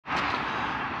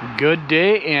Good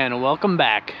day and welcome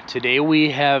back. Today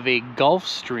we have a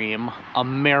Gulfstream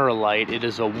Ameri-lite. It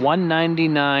is a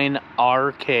 199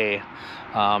 RK.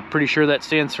 Pretty sure that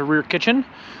stands for rear kitchen.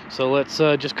 So let's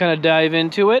just kind of dive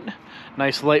into it.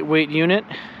 Nice lightweight unit.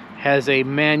 Has a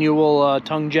manual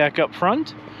tongue jack up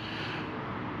front.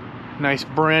 Nice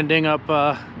branding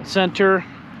up center.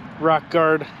 Rock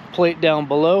guard plate down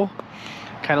below.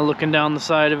 Kind of looking down the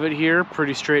side of it here.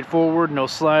 Pretty straightforward. No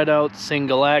slide out.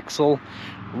 Single axle.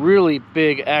 Really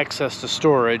big access to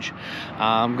storage.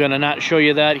 I'm gonna not show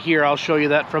you that here. I'll show you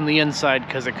that from the inside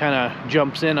because it kind of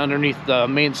jumps in underneath the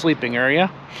main sleeping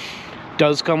area.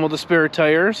 Does come with a spare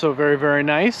tire, so very, very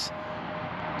nice.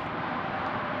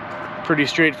 Pretty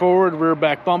straightforward. Rear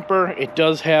back bumper. It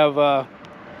does have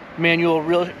manual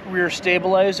rear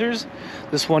stabilizers.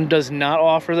 This one does not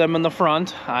offer them in the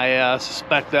front. I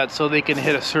suspect that so they can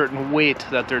hit a certain weight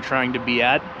that they're trying to be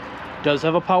at. Does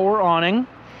have a power awning.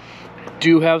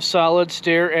 Do have solid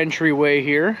stair entryway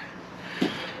here.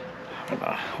 I'm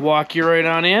gonna walk you right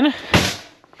on in,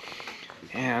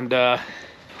 and I'll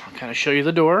kind of show you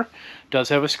the door. Does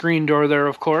have a screen door there,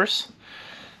 of course.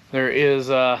 There is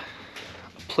a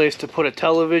place to put a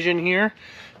television here,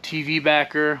 TV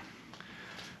backer,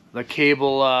 the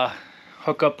cable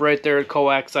hookup right there,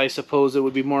 coax, I suppose it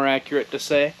would be more accurate to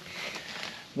say.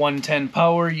 110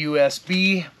 power,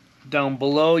 USB. Down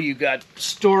below you got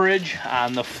storage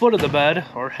on the foot of the bed,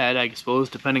 or head I suppose,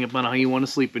 depending upon how you want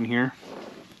to sleep in here.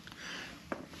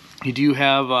 You do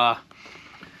have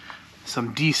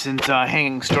some decent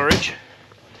hanging storage.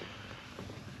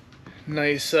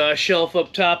 Nice shelf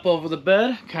up top over the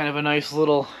bed, kind of a nice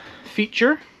little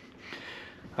feature.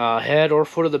 Head or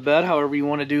foot of the bed, however you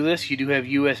want to do this. You do have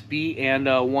USB and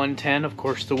 110, of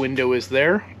course the window is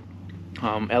there.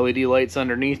 LED lights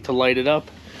underneath to light it up.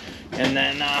 And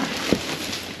then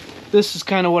this is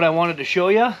kind of what I wanted to show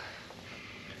you.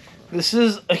 This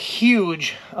is a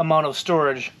huge amount of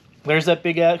storage. There's that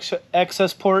big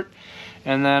access port,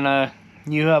 and then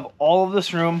you have all of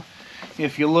this room.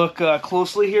 If you look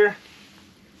closely here,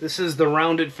 this is the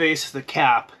rounded face, the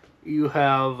cap. You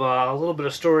have a little bit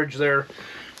of storage there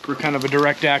for kind of a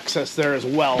direct access there as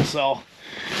well. So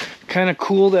kind of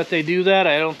cool that they do that.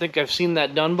 I don't think I've seen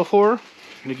that done before.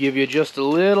 To give you just a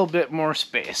little bit more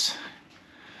space.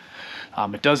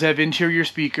 It does have interior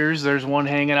speakers. There's one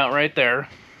hanging out right there.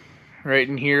 Right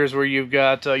in here is where you've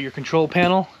got your control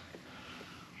panel.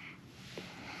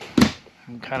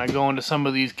 And kind of go into some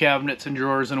of these cabinets and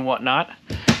drawers and whatnot.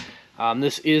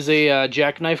 This is a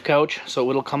jackknife couch, so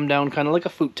it'll come down kind of like a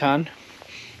futon.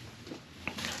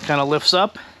 Kind of lifts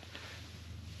up.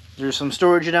 There's some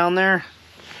storage down there.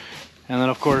 And then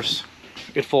of course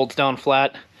it folds down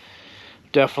flat.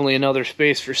 Definitely another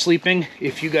space for sleeping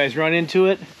if you guys run into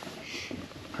it,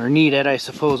 or need it, I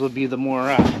suppose would be the more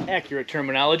accurate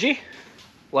terminology.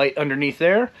 Light underneath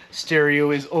there.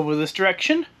 Stereo is over this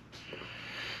direction.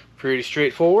 Pretty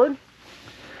straightforward.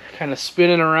 Kind of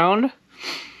spinning around.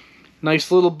 Nice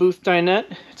little booth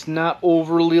dinette. It's not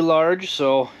overly large,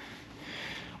 so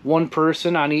one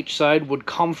person on each side would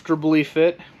comfortably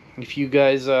fit. If you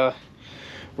guys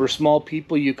were small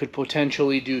people, you could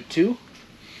potentially do two.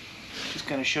 Just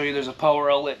kind of show you there's a power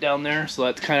outlet down there, so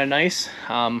that's kind of nice.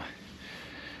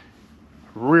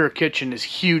 Rear kitchen is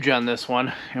huge on this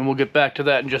one, and we'll get back to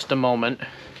that in just a moment.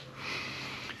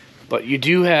 But you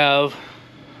do have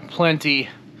plenty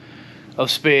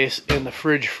of space in the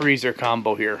fridge freezer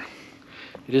combo here.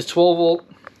 It is 12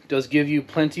 volt, does give you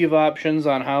plenty of options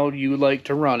on how you like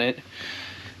to run it.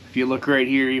 If you look right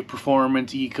here, your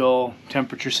performance, eco,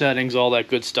 temperature settings, all that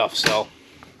good stuff. So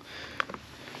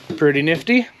pretty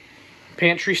nifty.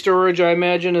 Pantry storage, I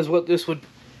imagine, is what this would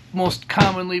most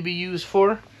commonly be used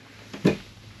for.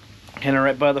 Kind of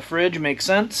right by the fridge, makes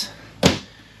sense.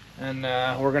 And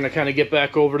we're going to kind of get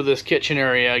back over to this kitchen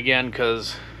area again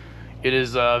because it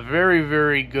is very,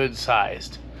 very good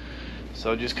sized.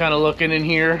 So just kind of looking in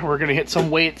here, we're going to hit some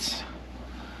weights.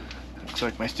 Looks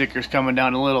like my sticker's coming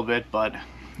down a little bit, but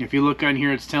if you look on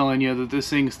here, it's telling you that this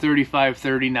thing's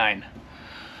 3539.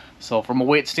 So from a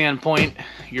weight standpoint,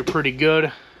 you're pretty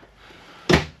good.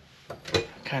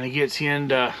 Kind of gets you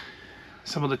into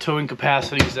some of the towing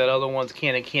capacities that other ones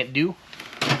can and can't do.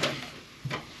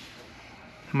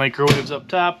 Microwaves up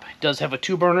top. It does have a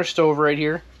 2-burner stove right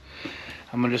here.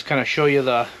 I'm going to just kind of show you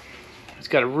it's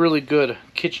got a really good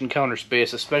kitchen counter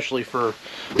space, especially for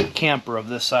a camper of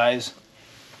this size.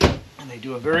 And they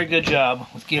do a very good job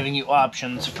with giving you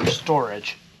options for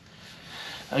storage.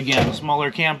 Again,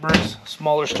 smaller campers,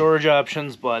 smaller storage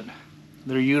options, but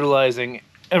they're utilizing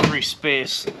every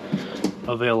space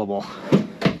available.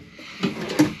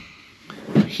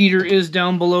 heater is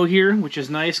down below here, which is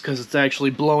nice because it's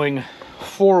actually blowing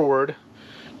forward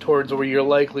towards where you'll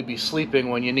likely be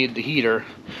sleeping when you need the heater,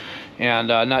 and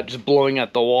not just blowing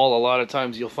at the wall. A lot of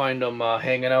times you'll find them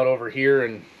hanging out over here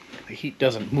and the heat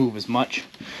doesn't move as much.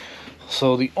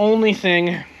 So the only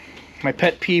thing, my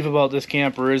pet peeve about this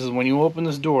camper is when you open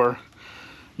this door,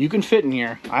 you can fit in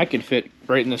here. I can fit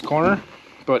right in this corner,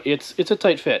 but it's a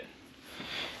tight fit.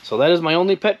 So that is my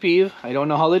only pet peeve. I don't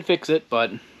know how they'd fix it,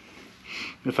 but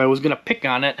if I was gonna pick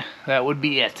on it, that would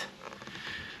be it.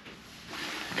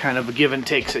 Kind of a give and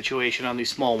take situation on these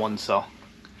small ones, so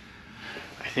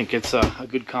I think it's a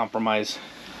good compromise.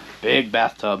 Big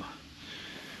bathtub.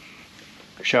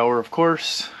 Shower, of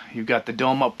course. You've got the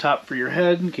dome up top for your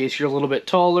head in case you're a little bit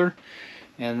taller,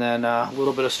 and then a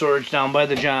little bit of storage down by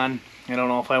the john. I don't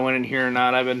know if I went in here or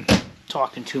not. I've been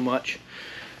talking too much.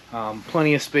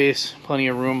 Plenty of space, plenty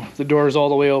of room. If the door is all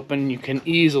the way open, you can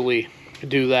easily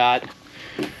do that,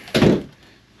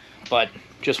 but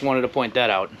just wanted to point that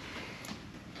out.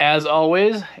 As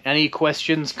always, any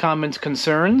questions, comments,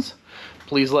 concerns,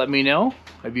 please let me know.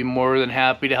 I'd be more than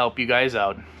happy to help you guys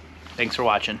out. Thanks for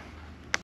watching.